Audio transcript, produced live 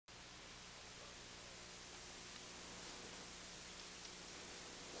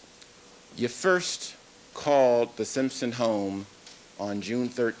You first called the Simpson home on June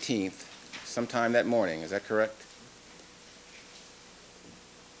 13th, sometime that morning, is that correct?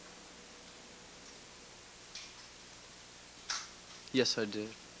 Yes, I did.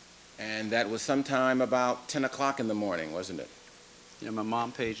 And that was sometime about 10 o'clock in the morning, wasn't it? Yeah, my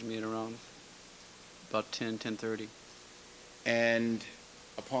mom paged me at around about 10:30. And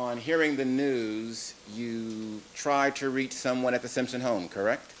upon hearing the news, you tried to reach someone at the Simpson home,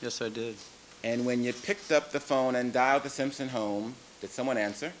 correct? Yes, I did. And when you picked up the phone and dialed the Simpson home, did someone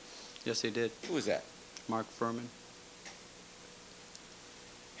answer? Yes, they did. Who was that? Mark Furman.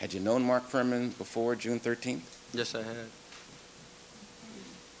 Had you known Mark Furman before June 13th? Yes, I had.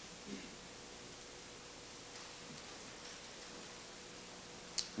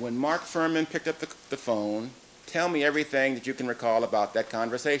 When Mark Furman picked up the phone, tell me everything that you can recall about that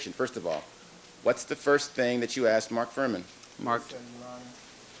conversation. First of all, what's the first thing that you asked Mark Furman? Mark.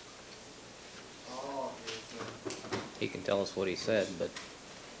 He can tell us what he said, but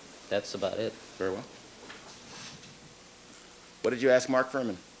that's about it. Very well. What did you ask Mark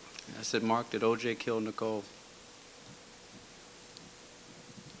Furman? I said, Mark, did O.J. kill Nicole?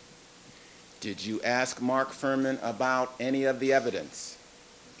 Did you ask Mark Furman about any of the evidence?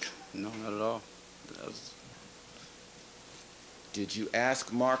 No, not at all. Did you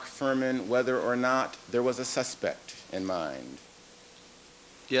ask Mark Furman whether or not there was a suspect in mind?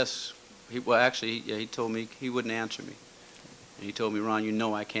 Yes. Well, actually, he told me he wouldn't answer me. And he told me, Ron, you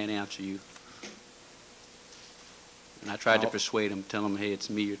know I can't answer you. And I tried to persuade him, tell him, hey, it's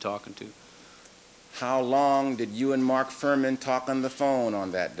me you're talking to. How long did you and Mark Furman talk on the phone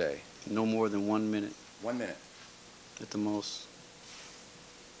on that day? No more than 1 minute. 1 minute. At the most.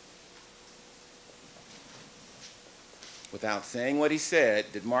 Without saying what he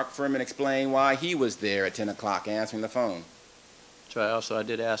said, did Mark Furman explain why he was there at 10 o'clock answering the phone? Also, I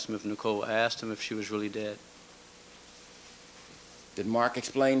did ask him if Nicole, I asked him if she was really dead. Did Mark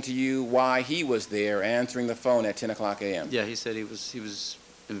explain to you why he was there answering the phone at 10 o'clock a.m.? Yeah, he said he was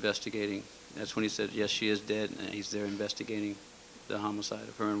investigating. That's when he said, yes, she is dead, and he's there investigating the homicide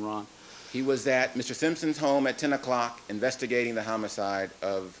of her and Ron. He was at Mr. Simpson's home at 10 o'clock investigating the homicide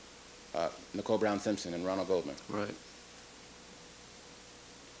of Nicole Brown Simpson and Ronald Goldman. Right.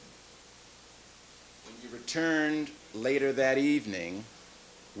 When you returned later that evening,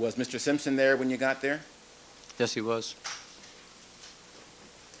 was Mr. Simpson there when you got there? Yes, he was.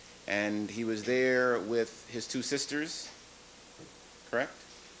 And he was there with his two sisters, correct?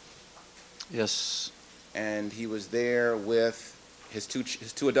 Yes. And he was there with his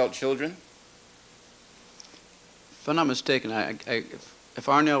two adult children? If I'm not mistaken, if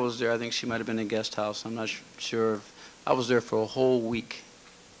Arnell was there, I think she might have been in a guest house. I'm not sure. I was there for a whole week,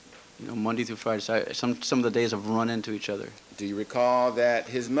 you know, Monday through Friday. So some of the days have run into each other. Do you recall that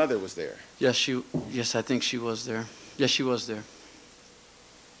his mother was there? Yes, I think she was there. Yes, she was there.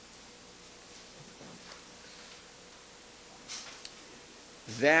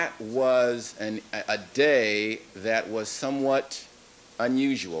 That was a day that was somewhat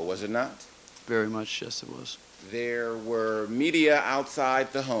unusual, was it not? Very much, yes, it was. There were media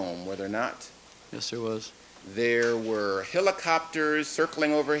outside the home, were there not? Yes, there was. There were helicopters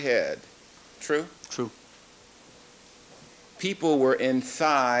circling overhead, true? True. People were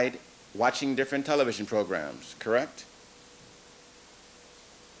inside watching different television programs, correct?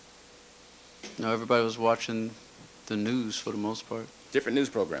 No, everybody was watching the news for the most part. Different news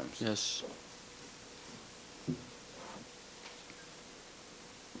programs? Yes.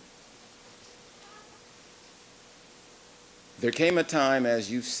 There came a time,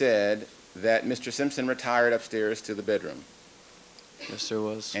 as you've said, that Mr. Simpson retired upstairs to the bedroom. Yes, there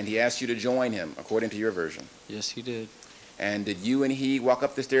was. And he asked you to join him, according to your version. Yes, he did. And did you and he walk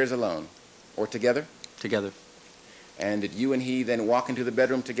up the stairs alone, or together? Together. And did you and he then walk into the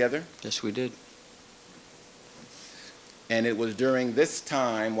bedroom together? Yes, we did. And it was during this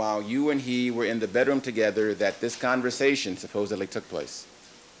time, while you and he were in the bedroom together, that this conversation supposedly took place.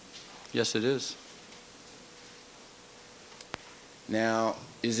 Yes, it is. Now,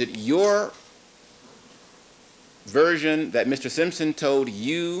 is it your version that Mr. Simpson told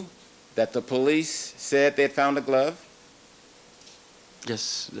you that the police said they had found a glove?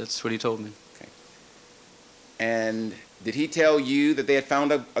 Yes, that's what he told me. Okay. And did he tell you that they had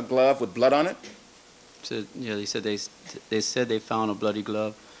found a glove with blood on it? Yeah, they said they found a bloody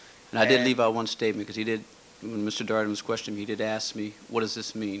glove, and I did leave out one statement because he did. When Mr. Darden was questioning me, he did ask me, "What does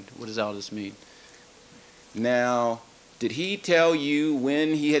this mean? What does all this mean?" Now, did he tell you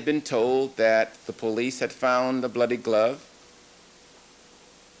when he had been told that the police had found a bloody glove?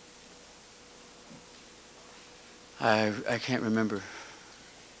 I can't remember.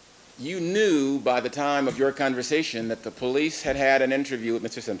 You knew by the time of your conversation that the police had had an interview with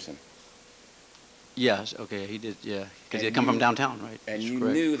Mr. Simpson. Yes, okay, he did, yeah. Because he And had come from you- downtown, right? And That's you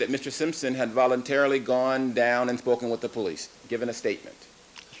correct. knew that Mr. Simpson had voluntarily gone down and spoken with the police, given a statement.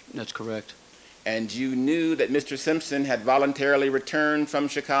 That's correct. And you knew that Mr. Simpson had voluntarily returned from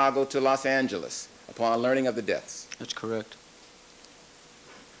Chicago to Los Angeles upon learning of the deaths. That's correct.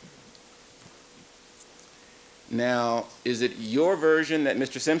 Now, is it your version that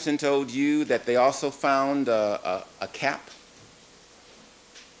Mr. Simpson told you that they also found a cap?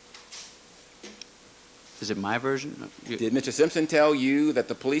 Is it my version? Did Mr. Simpson tell you that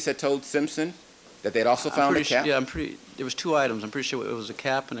the police had told Simpson that they'd also found a cap? Yeah, there was 2 items. I'm pretty sure it was a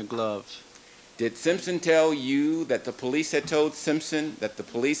cap and a glove. Did Simpson tell you that the police had told Simpson that the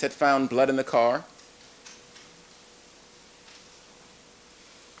police had found blood in the car?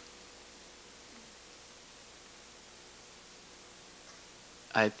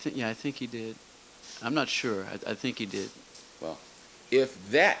 I think he did. I'm not sure. I think he did. Well, if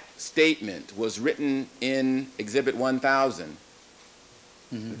that statement was written in Exhibit 1000,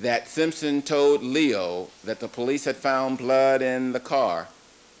 that Simpson told Leo that the police had found blood in the car,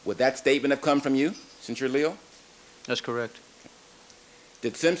 would that statement have come from you, since you're Leo? That's correct.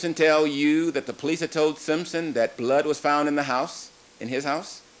 Did Simpson tell you that the police had told Simpson that blood was found in the house, in his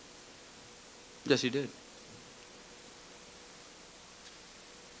house? Yes, he did.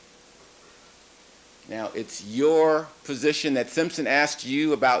 Now, it's your position that Simpson asked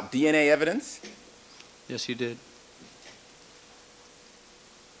you about DNA evidence? Yes, he did.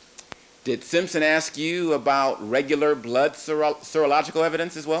 Did Simpson ask you about regular blood serological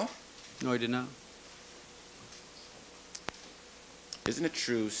evidence as well? No, he did not. Isn't it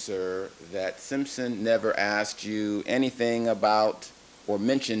true, sir, that Simpson never asked you anything about or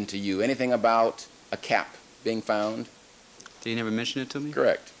mentioned to you anything about a cap being found? Did he never mention it to me?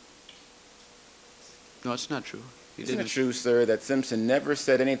 Correct. No, it's not true. He Isn't didn't. it true, sir, that Simpson never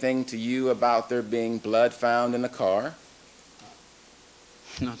said anything to you about there being blood found in the car?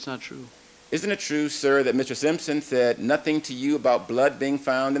 No, it's not true. Isn't it true, sir, that Mr. Simpson said nothing to you about blood being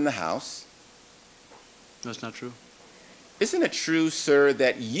found in the house? No, it's not true. Isn't it true, sir,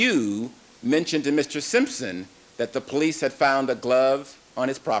 that you mentioned to Mr. Simpson that the police had found a glove on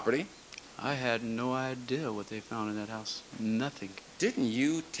his property? I had no idea what they found in that house. Nothing. Didn't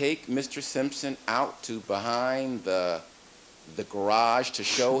you take Mr. Simpson out to behind the garage to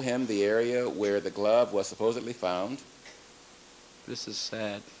show him the area where the glove was supposedly found? This is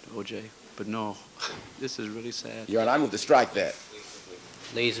sad, OJ. But no, this is really sad. Your Honor, I move to strike that.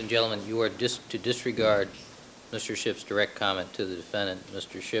 Ladies and gentlemen, you are to disregard Mr. Shipp's direct comment to the defendant.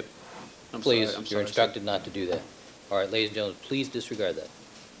 Mr. Shipp, please, you're instructed not to do that. All right, ladies and gentlemen, please disregard that.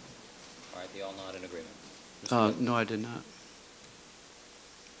 All right, they all nod in agreement. No, I did not.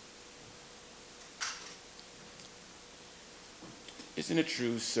 Isn't it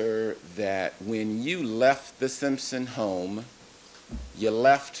true, sir, that when you left the Simpson home, you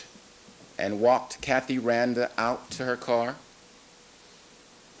left and walked Kathy Randa out to her car?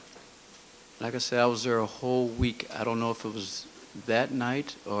 Like I said, I was there a whole week. I don't know if it was that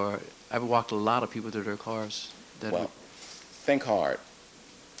night or I've walked a lot of people to their cars. Well, think hard.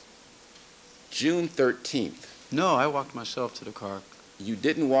 June 13th. No, I walked myself to the car. You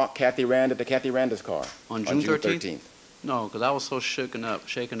didn't walk Kathy Randa to Kathy Randa's car On June 13th? No, because I was so shaken up.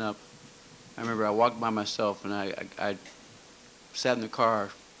 I remember I walked by myself and I sat in the car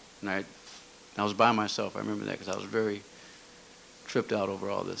and I was by myself. I remember that because I was very tripped out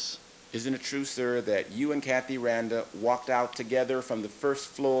over all this. Isn't it true, sir, that you and Kathy Randa walked out together from the first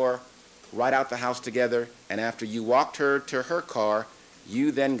floor, right out the house together, and after you walked her to her car,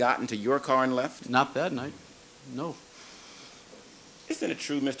 you then got into your car and left? Not that night. No. Isn't it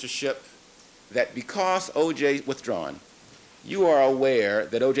true, Mr. Shipp, that because O.J. withdrawn, you are aware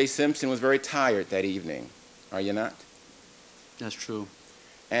that O.J. Simpson was very tired that evening, are you not? That's true.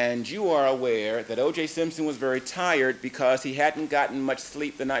 And you are aware that O.J. Simpson was very tired because he hadn't gotten much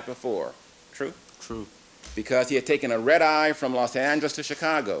sleep the night before. True? True. Because he had taken a red eye from Los Angeles to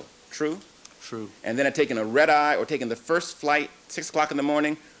Chicago. True? True. And then had taken a red eye or taken the first flight, 6 o'clock in the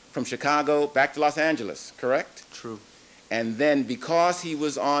morning, from Chicago back to Los Angeles. Correct? True. And then because he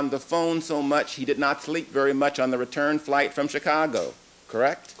was on the phone so much, he did not sleep very much on the return flight from Chicago.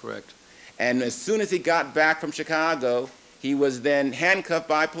 Correct? Correct. And as soon as he got back from Chicago, he was then handcuffed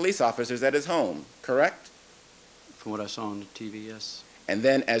by police officers at his home, correct? From what I saw on the TV, yes. And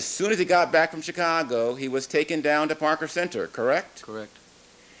then as soon as he got back from Chicago, he was taken down to Parker Center, correct? Correct.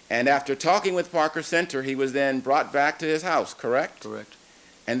 And after talking with Parker Center, he was then brought back to his house, correct? Correct.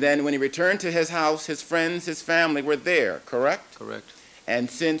 And then when he returned to his house, his friends, his family were there, correct? Correct. And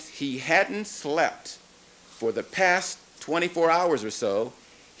since he hadn't slept for the past 24 hours or so,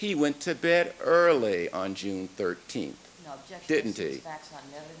 he went to bed early on June 13th. No objection. Didn't he? Facts, not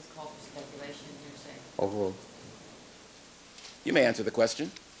evidence, call for speculation, hearsay. Overruled. You may answer the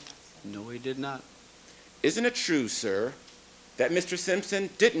question. No, he did not. Isn't it true, sir, that Mr. Simpson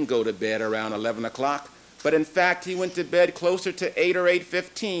didn't go to bed around 11 o'clock, but in fact he went to bed closer to 8 or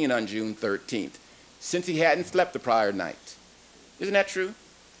 8:15 on June 13th, since he hadn't slept the prior night? Isn't that true?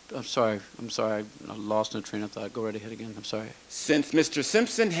 I'm sorry. I lost in the train of thought. Go right ahead again. I'm sorry. Since Mr.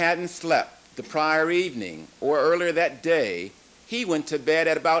 Simpson hadn't slept the prior evening or earlier that day, he went to bed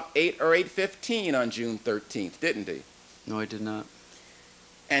at about 8 or 8:15 on June 13th, didn't he? No, he did not.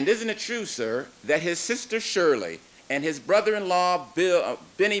 And isn't it true, sir, that his sister Shirley and his brother-in-law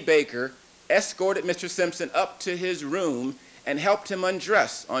Benny Baker escorted Mr. Simpson up to his room and helped him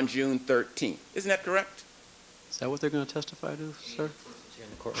undress on June 13th? Isn't that correct? Is that what they're going to testify to, sir? Here in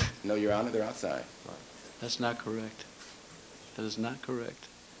the courtroom. No, Your Honor, they're outside. That's not correct. That is not correct.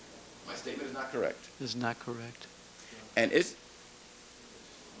 My statement is not correct. That is not correct. And is...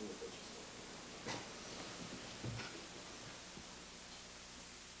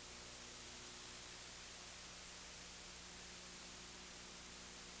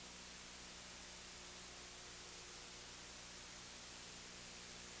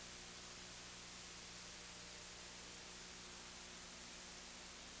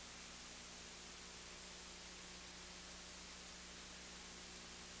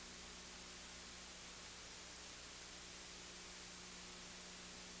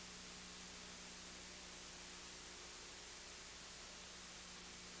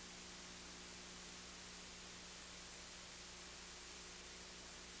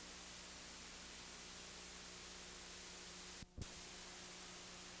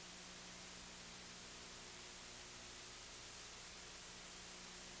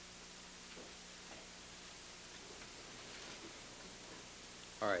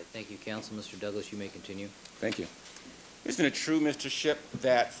 All right, thank you, counsel. Mr. Douglas, you may continue. Thank you. Isn't it true, Mr. Shipp,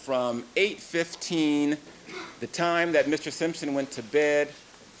 that from 8:15, the time that Mr. Simpson went to bed,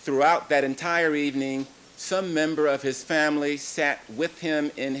 throughout that entire evening, some member of his family sat with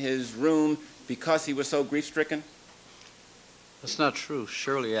him in his room because he was so grief-stricken? That's not true.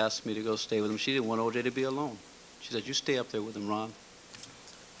 Shirley asked me to go stay with him. She didn't want OJ to be alone. She said, you stay up there with him, Ron.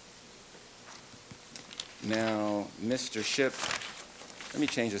 Now, Mr. Shipp, let me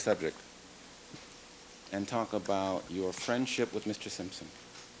change the subject and talk about your friendship with Mr. Simpson.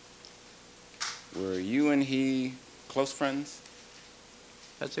 Were you and he close friends?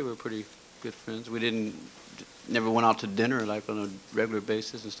 I'd say we were pretty good friends. We never went out to dinner like on a regular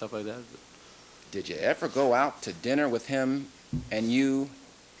basis and stuff like that. But did you ever go out to dinner with him and you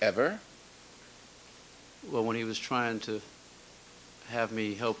ever? well, when he was trying to have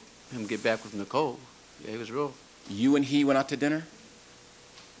me help him get back with Nicole, yeah, he was real. You and he went out to dinner?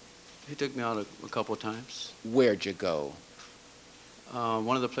 He took me out a couple of times. Where'd you go?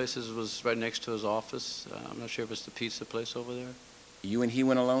 One of the places was right next to his office. I'm not sure if it's the pizza place over there. You and he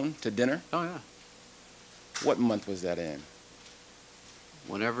went alone to dinner? Oh, yeah. What month was that in?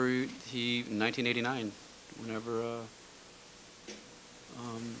 Whenever 1989, whenever,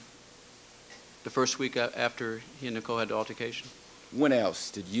 the first week after he and Nicole had the altercation. When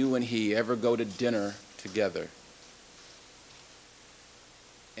else did you and he ever go to dinner together?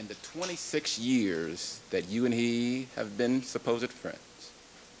 In the 26 years that you and he have been supposed friends.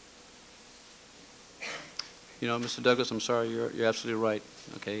 You know, Mr. Douglas, I'm sorry, you're absolutely right.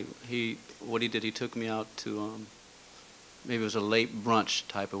 Okay, what he did, he took me out to, maybe it was a late brunch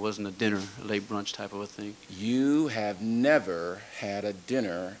type. It wasn't a dinner, a late brunch type of a thing. You have never had a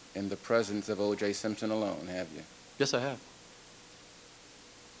dinner in the presence of O.J. Simpson alone, have you? Yes, I have.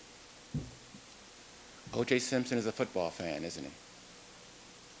 O.J. Simpson is a football fan, isn't he?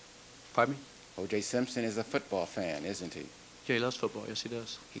 Pardon me? O.J. Simpson is a football fan, isn't he? Yeah, he loves football. Yes, he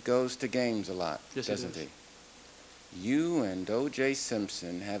does. He goes to games a lot, Yes, doesn't he he? does. You and O.J.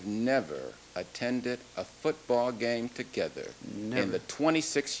 Simpson have never attended a football game together Never. in the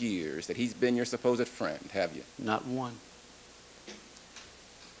 26 years that he's been your supposed friend, have you? Not one.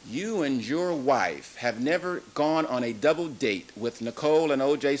 You and your wife have never gone on a double date with Nicole and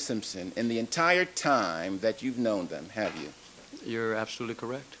O.J. Simpson in the entire time that you've known them, have you? You're absolutely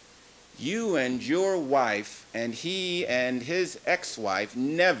correct. You and your wife and he and his ex-wife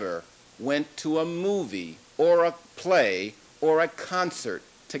never went to a movie or a play or a concert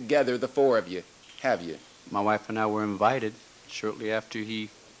together, the four of you, have you? My wife and I were invited shortly after he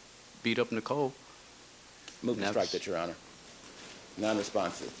beat up Nicole. Move to strike that, Your Honor.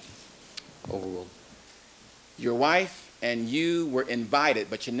 Non-responsive. Overruled. Your wife and you were invited,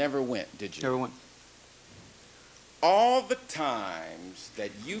 but you never went, did you? Never went. All the times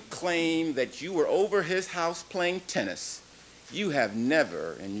that you claim that you were over his house playing tennis, you have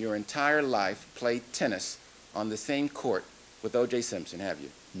never in your entire life played tennis on the same court with O.J. Simpson, have you?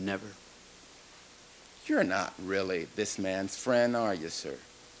 Never. You're not really this man's friend, are you, sir?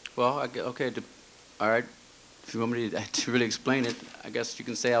 Well, okay, all right. If you want me to really explain it, I guess you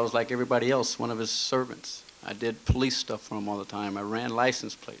can say I was like everybody else, one of his servants. I did police stuff for him all the time. I ran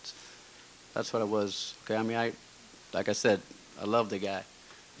license plates. That's what I was. Okay, I mean, like I said, I love the guy.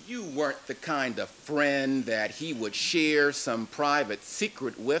 You weren't the kind of friend that he would share some private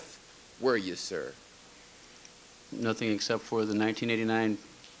secret with, were you, sir? Nothing except for the 1989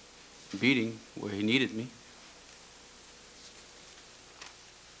 beating where he needed me.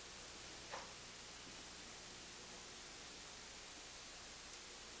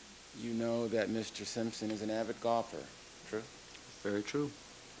 You know that Mr. Simpson is an avid golfer, true? Very true.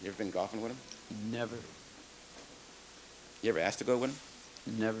 You ever been golfing with him? Never. You ever asked to go with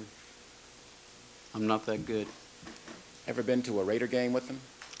him? Never. I'm not that good. Ever been to a Raider game with him?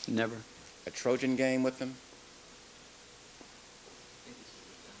 Never. A Trojan game with him?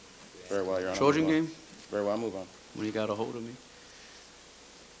 Very well, Your Honor. Trojan game? Very well, move on. When he got a hold of me.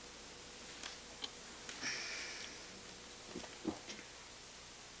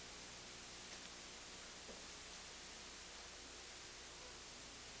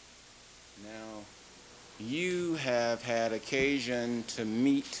 Now, you have had occasion to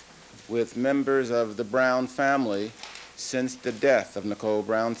meet with members of the Brown family since the death of Nicole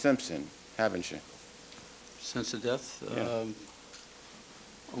Brown Simpson, haven't you? Since the death? Yeah.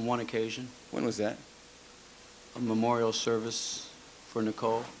 On one occasion. When was that? A memorial service for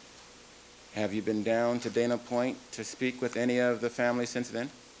Nicole. Have you been down to Dana Point to speak with any of the family since then?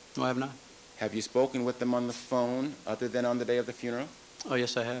 No, I have not. Have you spoken with them on the phone other than on the day of the funeral? Oh,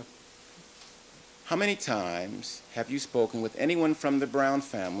 yes, I have. How many times have you spoken with anyone from the Brown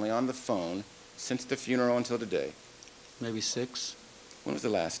family on the phone since the funeral until today? Maybe 6. When was the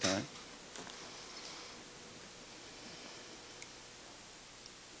last time?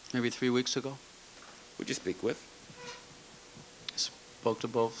 Maybe 3 weeks ago. Who'd you speak with? Spoke to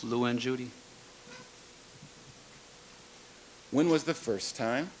both Lou and Judy. When was the first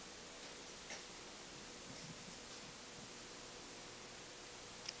time?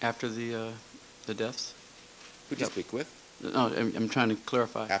 After the deaths. Who'd you speak with? No, I'm trying to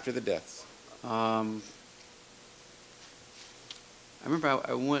clarify. After the deaths. I remember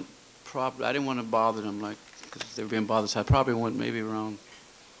I went probably, I didn't want to bother them, like, because they were being bothered, so I probably went maybe around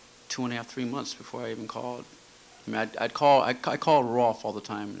 2.5, 3 months before I even called. I mean, I called Rolf all the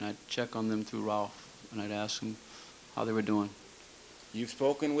time, and I'd check on them through Rolf, and I'd ask them how they were doing. You've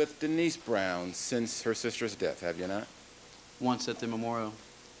spoken with Denise Brown since her sister's death, have you not? Once at the memorial.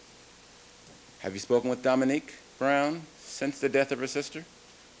 Have you spoken with Dominique Brown since the death of her sister?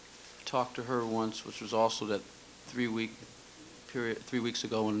 I talked to her once, which was also that 3-week period, 3 weeks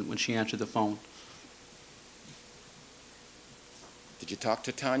ago when she answered the phone. Did you talk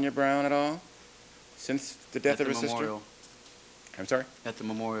to Tanya Brown at all since the death of her sister? Memorial. I'm sorry? At the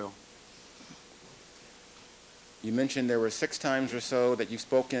memorial. You mentioned there were 6 times or so that you've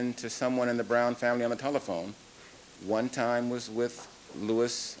spoken to someone in the Brown family on the telephone. One time was with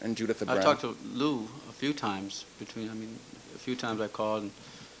Louis and Judith Brown. I talked to Lou a few times a few times I called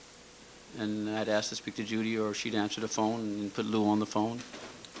and I'd ask to speak to Judy, or she'd answer the phone and put Lou on the phone.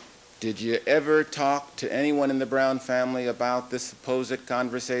 Did you ever talk to anyone in the Brown family about this supposed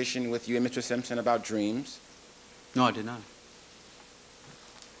conversation with you and Mr. Simpson about dreams? No, I did not.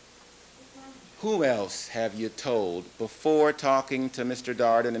 Who else have you told before talking to Mr.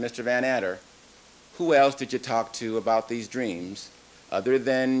 Darden and Mr. Van Adder? Who else did you talk to about these dreams other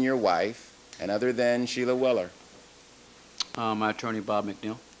than your wife and other than Sheila Weller? My attorney, Bob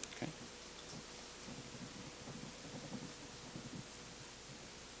McNeil. Okay.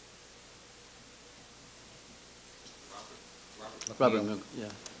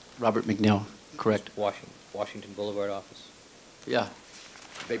 Robert McNeil, correct. Washington Boulevard office. Yeah,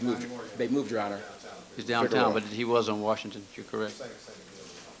 They moved, Your Honor. he's downtown, but he was on Washington, you're correct.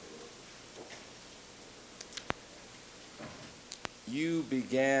 You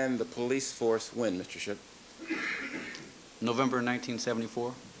began the police force when, Mr. Shipp? November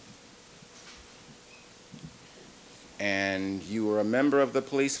 1974. And you were a member of the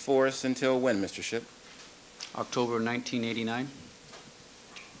police force until when, Mr. Shipp? October 1989.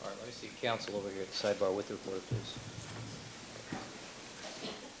 All right, let me see counsel over here at the sidebar with the reporter, please.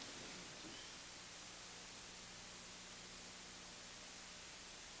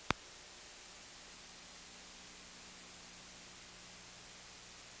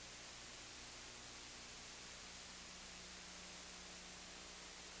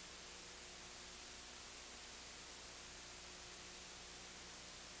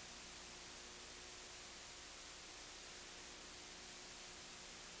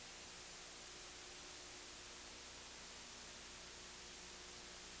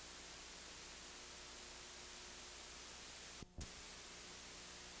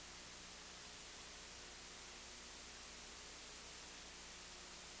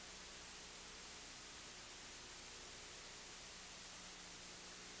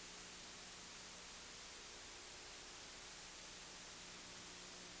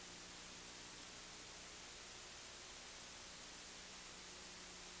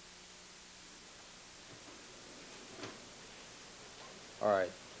 All right.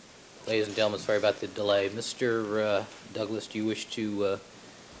 Ladies and gentlemen, sorry about the delay. Mr. Douglas, do you wish to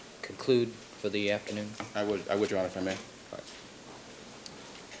conclude for the afternoon? I would, Your Honor, if I may. All right.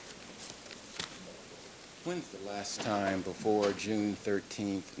 When's the last time before June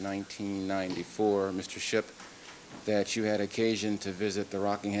 13th, 1994, Mr. Shipp, that you had occasion to visit the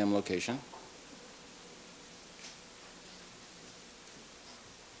Rockingham location?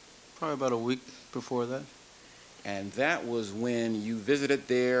 Probably about a week before that. And that was when you visited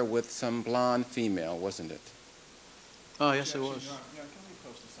there with some blonde female, wasn't it? Oh, yes, it was.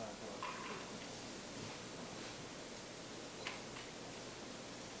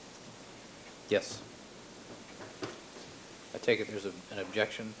 Yes. I take it there's an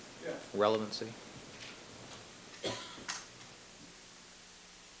objection? Yeah. Relevancy?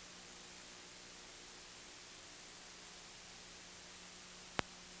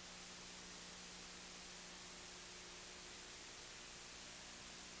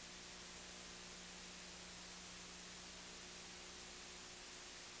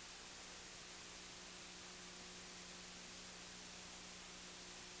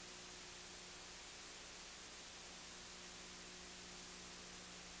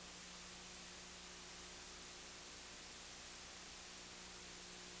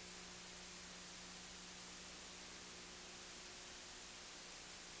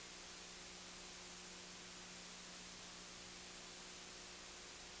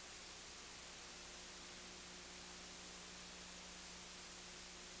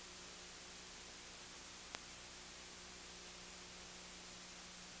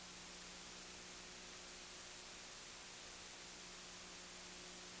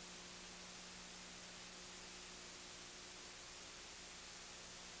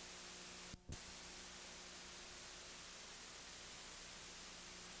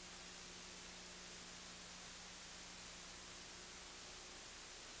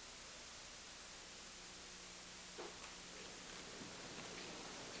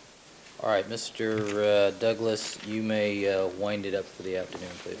 All right, Mr. Douglas, you may wind it up for the afternoon,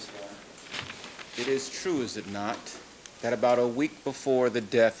 please. It is true, is it not, that about a week before the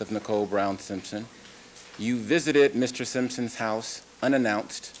death of Nicole Brown Simpson, you visited Mr. Simpson's house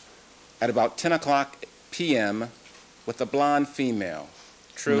unannounced at about 10 o'clock p.m. with a blonde female.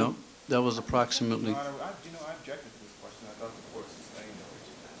 True? No, that was approximately... I objected to this question. I thought the court sustained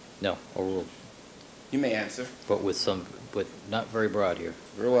it. No, overruled. You may answer. But not very broad here.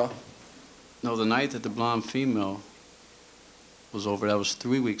 Very well. No, the night that the blonde female was over, that was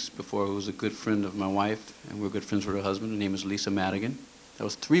 3 weeks before, who was a good friend of my wife, and we're good friends with her husband. Her name is Lisa Madigan. That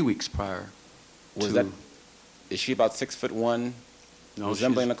was 3 weeks prior. Is she about 6'1", no,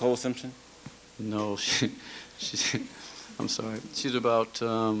 resembling Nicole Simpson? No, she's, I'm sorry. She's about,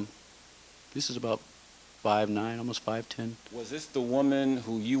 this is about 5'9", almost 5'10". Was this the woman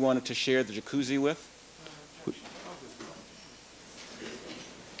who you wanted to share the jacuzzi with?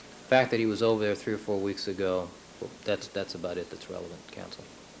 The fact that he was over there 3 or 4 weeks ago, that's about it that's relevant, counsel.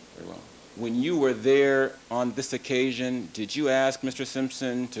 Very well. When you were there on this occasion, did you ask Mr.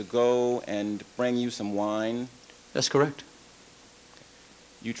 Simpson to go and bring you some wine? That's correct.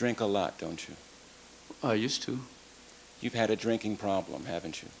 You drink a lot, don't you? I used to. You've had a drinking problem,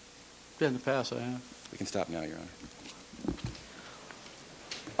 haven't you? Yeah, in the past I have. We can stop now, Your Honor.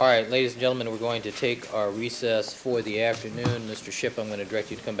 All right, ladies and gentlemen, we're going to take our recess for the afternoon. Mr. Shipp, I'm going to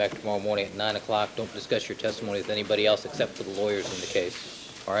direct you to come back tomorrow morning at 9 o'clock. Don't discuss your testimony with anybody else except for the lawyers in the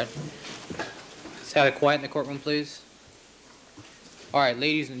case. All right? Let's have it quiet in the courtroom, please. All right,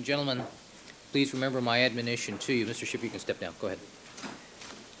 ladies and gentlemen, please remember my admonition to you. Mr. Shipp, you can step down. Go ahead.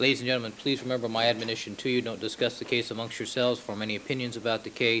 Ladies and gentlemen, please remember my admonition to you. Don't discuss the case amongst yourselves, form any opinions about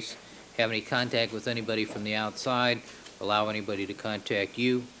the case, have any contact with anybody from the outside, allow anybody to contact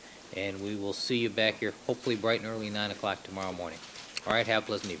you, and we will see you back here hopefully bright and early 9 o'clock tomorrow morning. All right, have a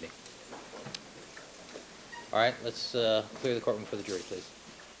pleasant evening. All right, let's clear the courtroom for the jury, please.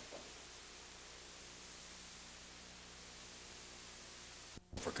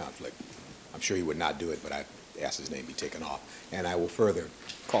 For conflict. I'm sure he would not do it, but I asked his name be taken off. And I will further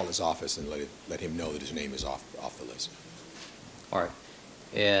call his office and let him know that his name is off the list. All right.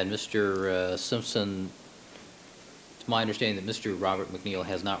 And Mr. Simpson, it's my understanding that Mr. Robert McNeil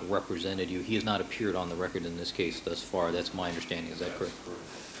has not represented you. He has not appeared on the record in this case thus far. That's my understanding. Is that correct?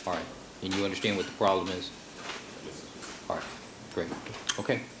 All right. And you understand what the problem is? All right. Great.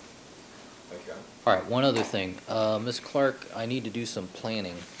 Okay. Thank you. All right. One other thing. Ms. Clark, I need to do some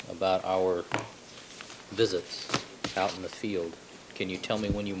planning about our visits out in the field. Can you tell me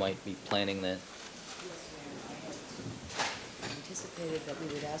when you might be planning that? Anticipated that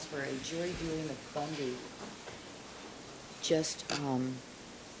we would ask for a jury viewing of Bundy Just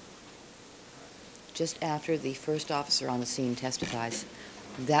after the first officer on the scene testifies.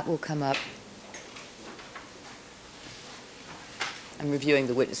 That will come up. I'm reviewing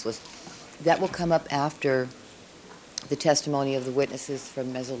the witness list. That will come up after the testimony of the witnesses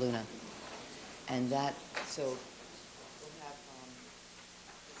from Mezzaluna. And that, so we'll have,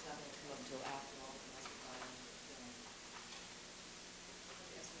 it's not going to come up until after all the testifying.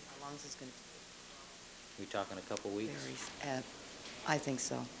 How long is this going to take? We talking a couple weeks? I think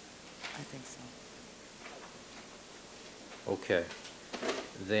so. I think so. Okay.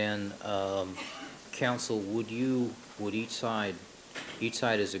 Then, counsel, would each side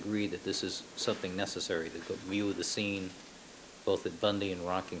has agreed that this is something necessary, the view of the scene, both at Bundy and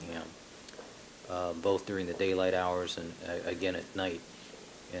Rockingham, both during the daylight hours and again at night.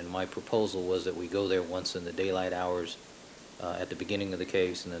 And my proposal was that we go there once in the daylight hours at the beginning of the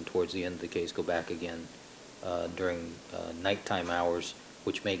case, and then towards the end of the case go back again during nighttime hours,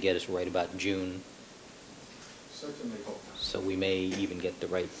 which may get us right about June. Certainly hope. So we may even get the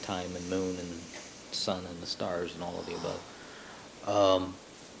right time and moon and sun and the stars and all of the above.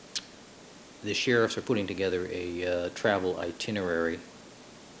 The sheriffs are putting together a travel itinerary,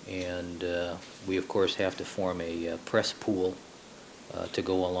 and we of course have to form a press pool to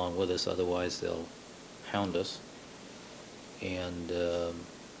go along with us, otherwise they'll hound us. And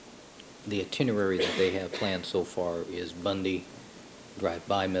the itinerary that they have planned so far is Bundy, drive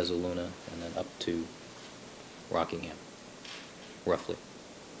by Mezzaluna, and then up to Rockingham, roughly,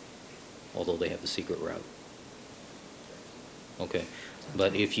 although they have the secret route. Okay,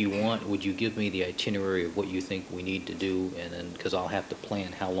 but if you want, would you give me the itinerary of what you think we need to do, and then, because I'll have to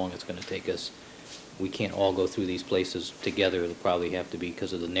plan how long it's going to take us. We can't all go through these places together. It'll probably have to be,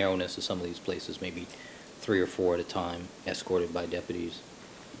 because of the narrowness of some of these places, maybe 3 or 4 at a time, escorted by deputies,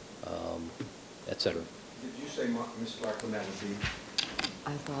 et cetera. Did you say, Ms. Clark, when that would be?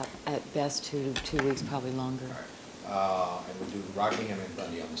 I thought at best 2 weeks, probably longer. All right. And we do Rockingham and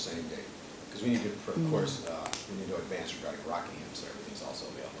Bundy on the same day. Because we need to, of course, we need to advance regarding Rockingham, so everything's also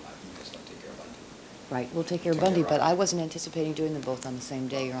available. I think that's going to take care of Bundy. Right, we'll take care of Bundy, but I wasn't anticipating doing them both on the same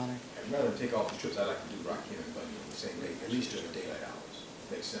day, Your Honor. And rather than take all the trips, I'd like to do Rockingham and Bundy on the same day, at least during the daylight hours.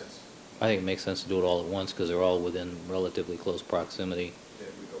 Makes sense. I think it makes sense to do it all at once, because they're all within relatively close proximity. Then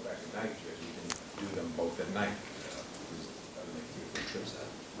if we go back at night, we can do them both at night. That'll make 3 or 4 trips out.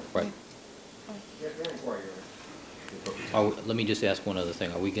 Right. Let me just ask one other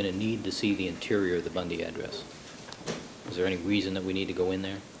thing. Are we going to need to see the interior of the Bundy address? Is there any reason that we need to go in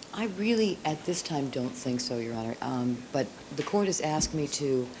there? I really, at this time, don't think so, Your Honor. But the court has asked me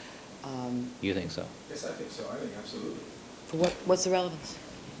to... You think so? Yes, I think so. I think absolutely. For what's the relevance?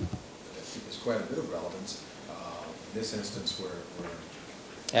 There's quite a bit of relevance. In this instance, where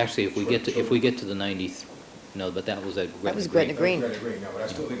Actually, if we get to the 90th, no, but that was at Gretna Green. That was Gretna Green. Gretna Green, no, but I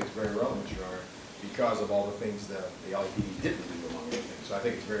still think it's very relevant, Your Honor, because of all the things that the LAPD didn't do among other things. So I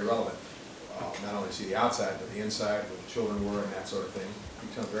think it's very relevant. Not only to see the outside, but the inside, where the children were and that sort of thing. It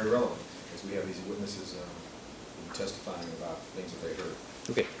becomes very relevant, because we have these witnesses testifying about things that they heard.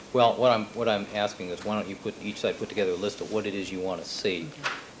 Okay. Well, what I'm asking is, why don't you each side put together a list of what it is you want to see,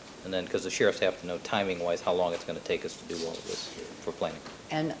 and then, because the sheriffs have to know timing-wise how long it's going to take us to do all of this for planning.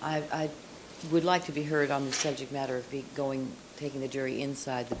 And I would like to be heard on the subject matter of taking the jury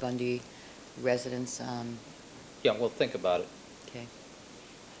inside the Bundy residence. Yeah, well, think about it. Okay.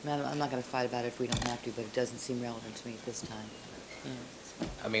 I'm not going to fight about it if we don't have to, but it doesn't seem relevant to me at this time. Yeah.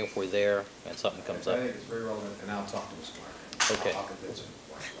 I mean, if we're there and something comes up. I think it's very relevant, and I'll talk to Ms. Clark. Okay. I'll convince him.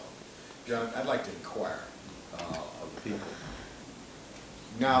 John, I'd like to inquire of the people.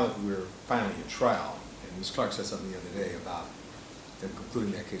 Now that we're finally in trial, and Ms. Clark said something the other day about them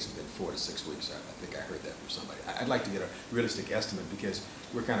concluding that case within 4 to 6 weeks. I think I heard that from somebody. I'd like to get a realistic estimate, because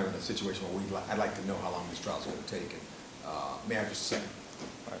we're kind of in a situation where I'd like to know how long this trial is going to take. And may I just say?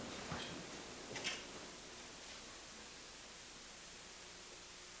 All right.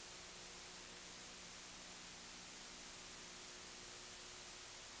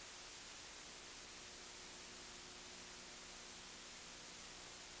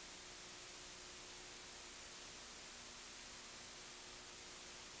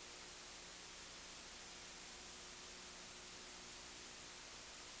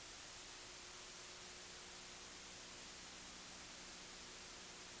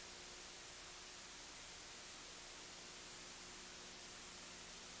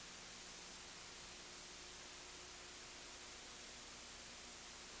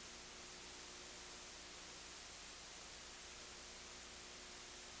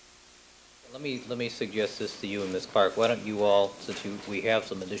 Let me suggest this to you and Ms. Clark. Why don't you all, since we have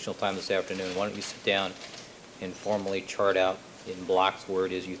some additional time this afternoon, why don't you sit down informally chart out in blocks where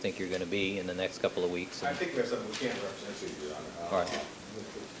it is you think you're going to be in the next couple of weeks. I think we have something we can represent to you, Your Honor. All right.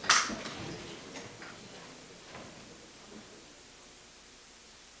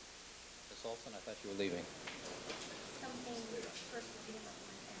 Ms. Olson, I thought you were leaving.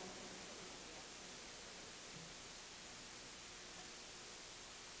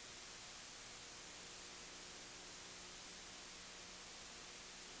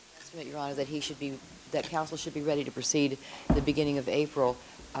 Your Honor, that that counsel should be ready to proceed at the beginning of April,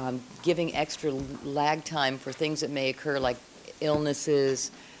 giving extra lag time for things that may occur like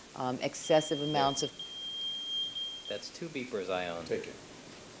illnesses, excessive amounts of... That's 2 beepers I own. Take it.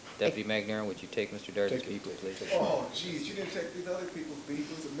 Deputy Magnarin, would you take Mr. Darden's beeper, please? Oh, geez, you didn't take these other people's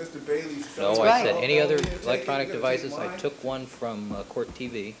beepers and Mr. Bailey's. No, That's I right. said any other You didn't take it, electronic you gotta take devices. I mine. took one from Court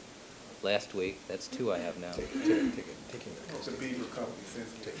TV last week. That's 2 I have now. Take it. It's a beeper company,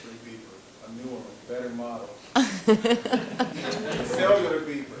 since it's free beeper, a newer, better model. Cellular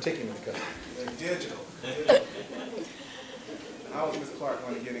beeper. Take him in the cup. They're digital. How is Ms. Clark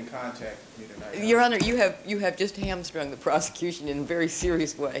going to get in contact with me tonight? Your Honor, you have just hamstrung the prosecution in a very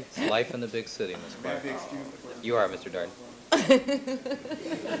serious way. It's life in the big city, Ms. May I Clark. be excused for... You are, Mr. Darden.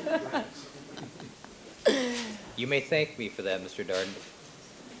 You may thank me for that, Mr. Darden.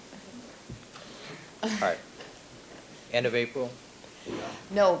 All right. End of April?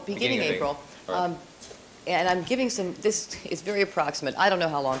 No, beginning of April. All right. And I'm giving this is very approximate. I don't know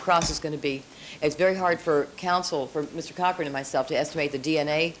how long cross is going to be. It's very hard for counsel, for Mr. Cochran and myself, to estimate the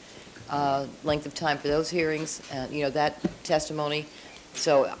DNA length of time for those hearings, that testimony.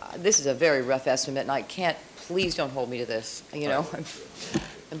 So this is a very rough estimate, and I can't, please don't hold me to this.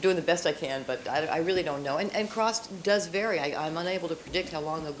 I'm doing the best I can, but I really don't know. And cross does vary. I'm unable to predict how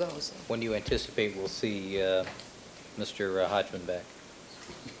long they'll go. So. When do you anticipate we'll see Mr. Hodgman back?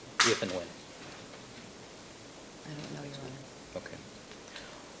 If and when? I don't know, Your Honor. Okay.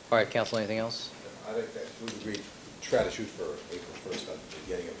 All right, counsel, anything else? I think that we agreed, try to shoot for April 1st on the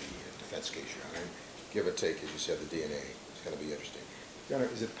beginning of the defense case, Your Honor. Give or take, as you said, the DNA. It's going to be interesting. Your Honor,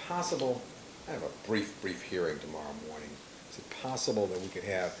 is it possible, I have a brief hearing tomorrow morning. Is it possible that we could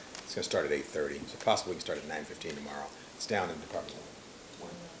have, it's going to start at 8:30. Is it possible we can start at 9:15 tomorrow? It's down in Department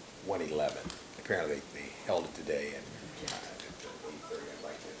 111. Apparently they held it today, and at 8:30, I'd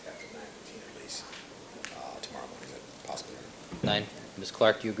like to have it 9:15 at least tomorrow morning. Is that possible, Your Honor? 9. Ms.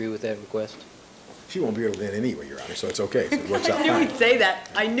 Clark, do you agree with that request? She won't be able to then anyway, Your Honor, so it's okay. So it works out I knew fine. he'd say that.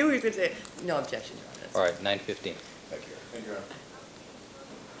 I knew he was going to say it. No objection, Your Honor. All right, 9:15. Thank you. Thank you, Your Honor.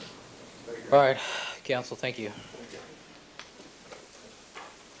 All right, counsel, thank you.